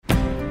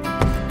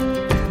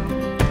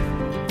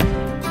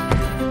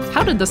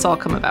how did this all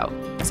come about?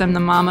 Because I'm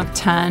the mom of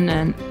 10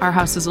 and our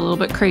house is a little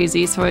bit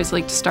crazy, so I always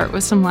like to start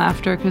with some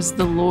laughter because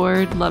the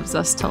Lord loves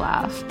us to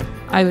laugh.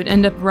 I would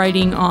end up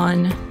writing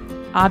on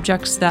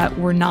objects that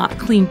were not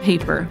clean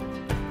paper.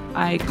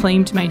 I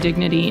claimed my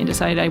dignity and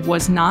decided I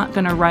was not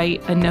going to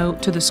write a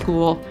note to the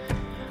school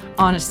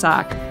on a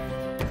sock.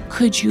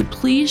 Could you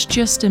please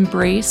just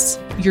embrace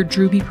your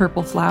droopy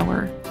purple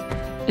flower?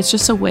 It's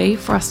just a way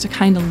for us to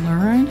kind of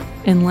learn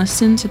and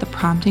listen to the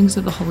promptings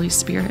of the Holy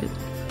Spirit.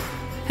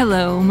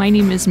 Hello, my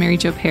name is Mary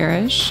Jo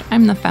Parrish.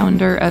 I'm the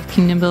founder of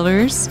Kingdom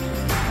Builders.